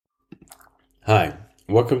Hi,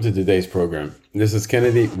 welcome to today's program. This is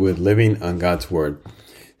Kennedy with Living on God's Word.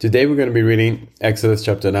 Today we're going to be reading Exodus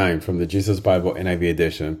chapter 9 from the Jesus Bible NIV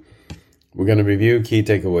edition. We're going to review key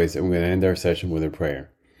takeaways and we're going to end our session with a prayer.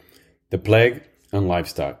 The plague on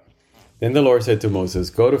livestock. Then the Lord said to Moses,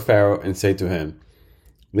 "Go to Pharaoh and say to him,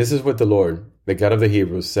 'This is what the Lord, the God of the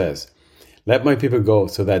Hebrews, says. Let my people go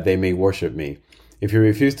so that they may worship me. If you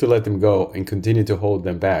refuse to let them go and continue to hold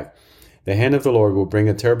them back, the hand of the Lord will bring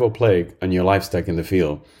a terrible plague on your livestock in the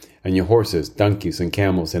field, on your horses, donkeys, and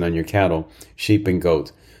camels, and on your cattle, sheep, and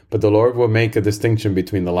goats. But the Lord will make a distinction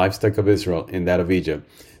between the livestock of Israel and that of Egypt,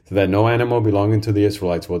 so that no animal belonging to the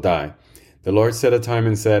Israelites will die.' The Lord set a time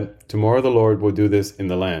and said, 'Tomorrow the Lord will do this in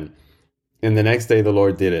the land.' And the next day the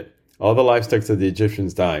Lord did it. All the livestock of the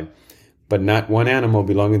Egyptians died, but not one animal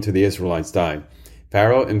belonging to the Israelites died.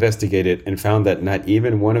 Pharaoh investigated and found that not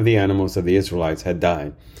even one of the animals of the Israelites had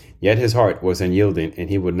died. Yet his heart was unyielding, and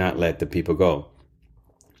he would not let the people go."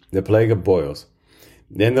 The plague of boils.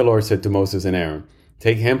 Then the Lord said to Moses and Aaron,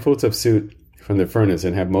 "Take handfuls of soot from the furnace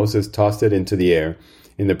and have Moses toss it into the air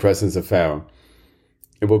in the presence of Pharaoh.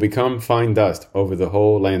 It will become fine dust over the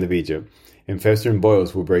whole land of Egypt, and festering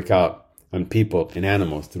boils will break out on people and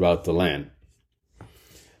animals throughout the land."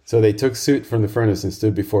 So they took soot from the furnace and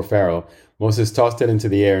stood before Pharaoh. Moses tossed it into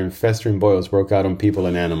the air, and festering boils broke out on people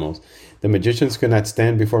and animals. The magicians could not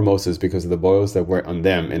stand before Moses because of the boils that were on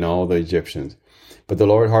them and all the Egyptians. But the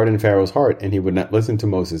Lord hardened Pharaoh's heart, and he would not listen to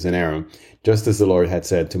Moses and Aaron, just as the Lord had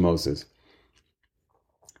said to Moses.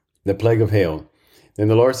 The plague of hail. Then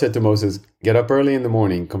the Lord said to Moses, "Get up early in the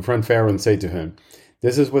morning, confront Pharaoh, and say to him,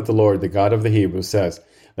 'This is what the Lord, the God of the Hebrews, says.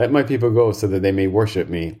 Let my people go so that they may worship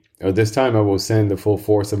me. Or this time I will send the full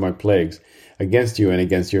force of my plagues against you and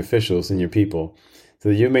against your officials and your people, so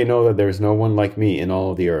that you may know that there is no one like me in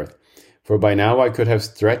all the earth. For by now I could have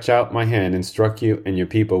stretched out my hand and struck you and your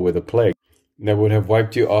people with a plague that would have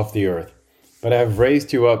wiped you off the earth. But I have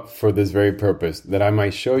raised you up for this very purpose, that I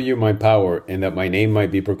might show you my power and that my name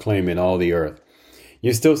might be proclaimed in all the earth.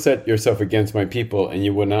 You still set yourself against my people, and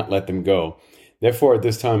you will not let them go. Therefore at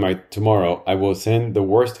this time tomorrow I will send the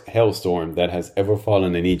worst hailstorm that has ever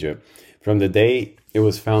fallen in Egypt, from the day it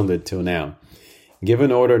was founded till now. Give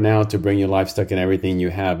an order now to bring your livestock and everything you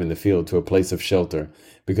have in the field to a place of shelter,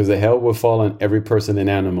 because the hail will fall on every person and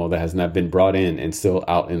animal that has not been brought in and still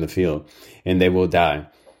out in the field, and they will die."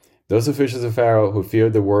 Those officials of Pharaoh who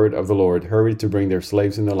feared the word of the Lord hurried to bring their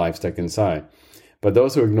slaves and their livestock inside. But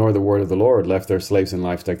those who ignored the word of the Lord left their slaves and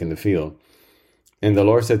livestock in the field. And the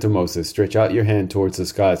Lord said to Moses, "Stretch out your hand towards the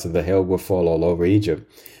sky so the hail will fall all over Egypt,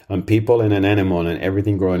 on people and on animal and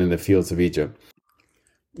everything growing in the fields of Egypt."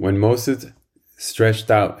 When Moses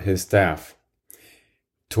stretched out his staff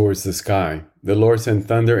towards the sky, the Lord sent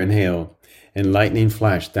thunder and hail, and lightning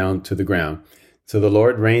flashed down to the ground. So the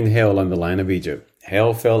Lord rained hail on the land of Egypt.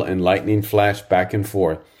 Hail fell and lightning flashed back and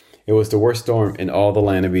forth. It was the worst storm in all the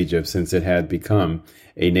land of Egypt since it had become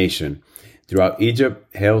a nation. Throughout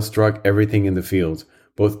Egypt, hail struck everything in the fields,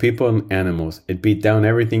 both people and animals. It beat down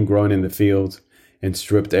everything growing in the fields and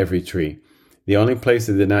stripped every tree. The only place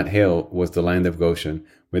that did not hail was the land of Goshen,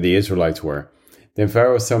 where the Israelites were. Then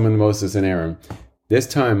Pharaoh summoned Moses and Aaron. "This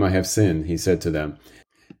time I have sinned," he said to them.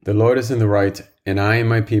 "The Lord is in the right, and I and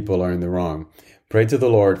my people are in the wrong. Pray to the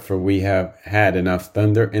Lord, for we have had enough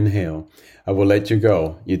thunder and hail. I will let you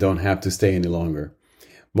go. You don't have to stay any longer."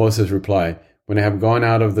 Moses replied, "When I have gone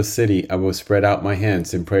out of the city, I will spread out my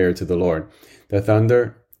hands in prayer to the Lord. The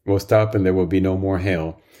thunder will stop and there will be no more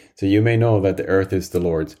hail, so you may know that the earth is the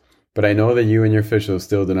Lord's. But I know that you and your officials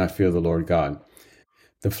still do not fear the Lord God."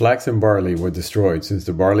 The flax and barley were destroyed, since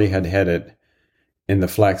the barley had headed and the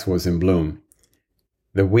flax was in bloom.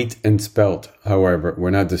 The wheat and spelt, however,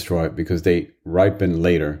 were not destroyed because they ripened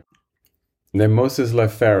later. Then Moses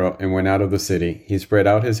left Pharaoh and went out of the city. He spread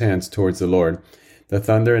out his hands towards the Lord. The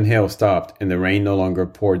thunder and hail stopped, and the rain no longer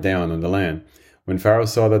poured down on the land. When Pharaoh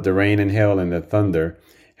saw that the rain and hail and the thunder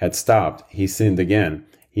had stopped, he sinned again.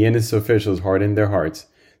 He and his officials hardened their hearts.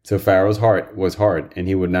 So Pharaoh's heart was hard, and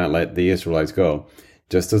he would not let the Israelites go,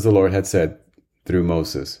 just as the Lord had said through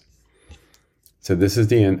Moses. So this is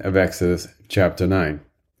the end of Exodus chapter 9.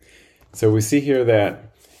 So we see here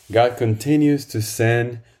that God continues to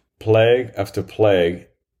send plague after plague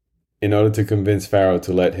in order to convince Pharaoh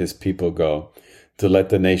to let his people go, to let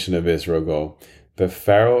the nation of Israel go. But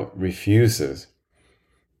Pharaoh refuses.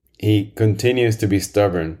 He continues to be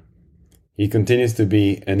stubborn. He continues to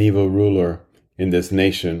be an evil ruler in this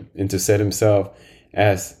nation and to set himself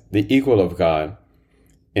as the equal of God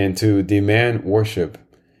and to demand worship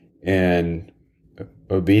and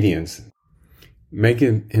obedience,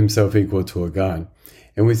 making himself equal to a God.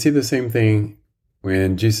 And we see the same thing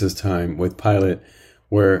in Jesus' time with Pilate,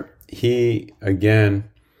 where he again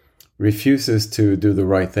refuses to do the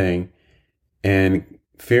right thing and,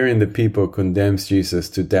 fearing the people, condemns Jesus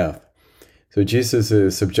to death. So Jesus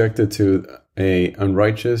is subjected to an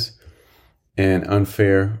unrighteous and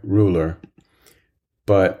unfair ruler,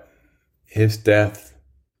 but his death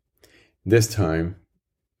this time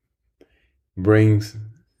brings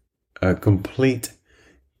a complete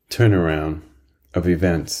turnaround of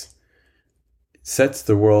events. It sets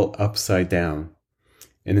the world upside down,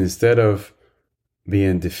 and instead of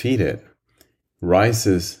being defeated,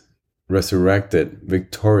 rises resurrected,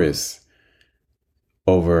 victorious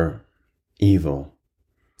over evil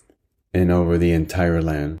and over the entire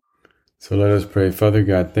land. So let us pray. Father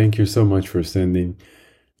God, thank you so much for sending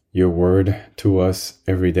your word to us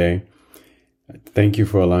every day. Thank you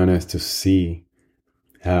for allowing us to see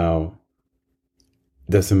how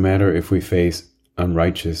it doesn't matter if we face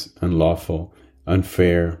unrighteous, unlawful,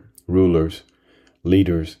 unfair rulers,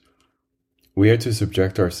 leaders. We are to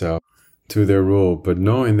subject ourselves to their rule, but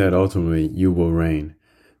knowing that ultimately you will reign,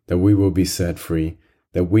 that we will be set free,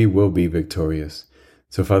 that we will be victorious.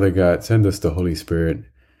 So Father God, send us the Holy Spirit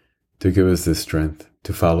to give us the strength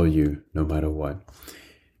to follow you no matter what.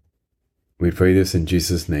 We pray this in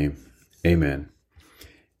Jesus' name. Amen.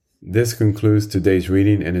 This concludes today's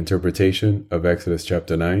reading and interpretation of Exodus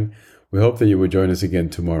chapter 9. We hope that you will join us again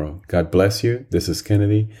tomorrow. God bless you. This is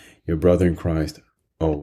Kennedy, your brother in Christ.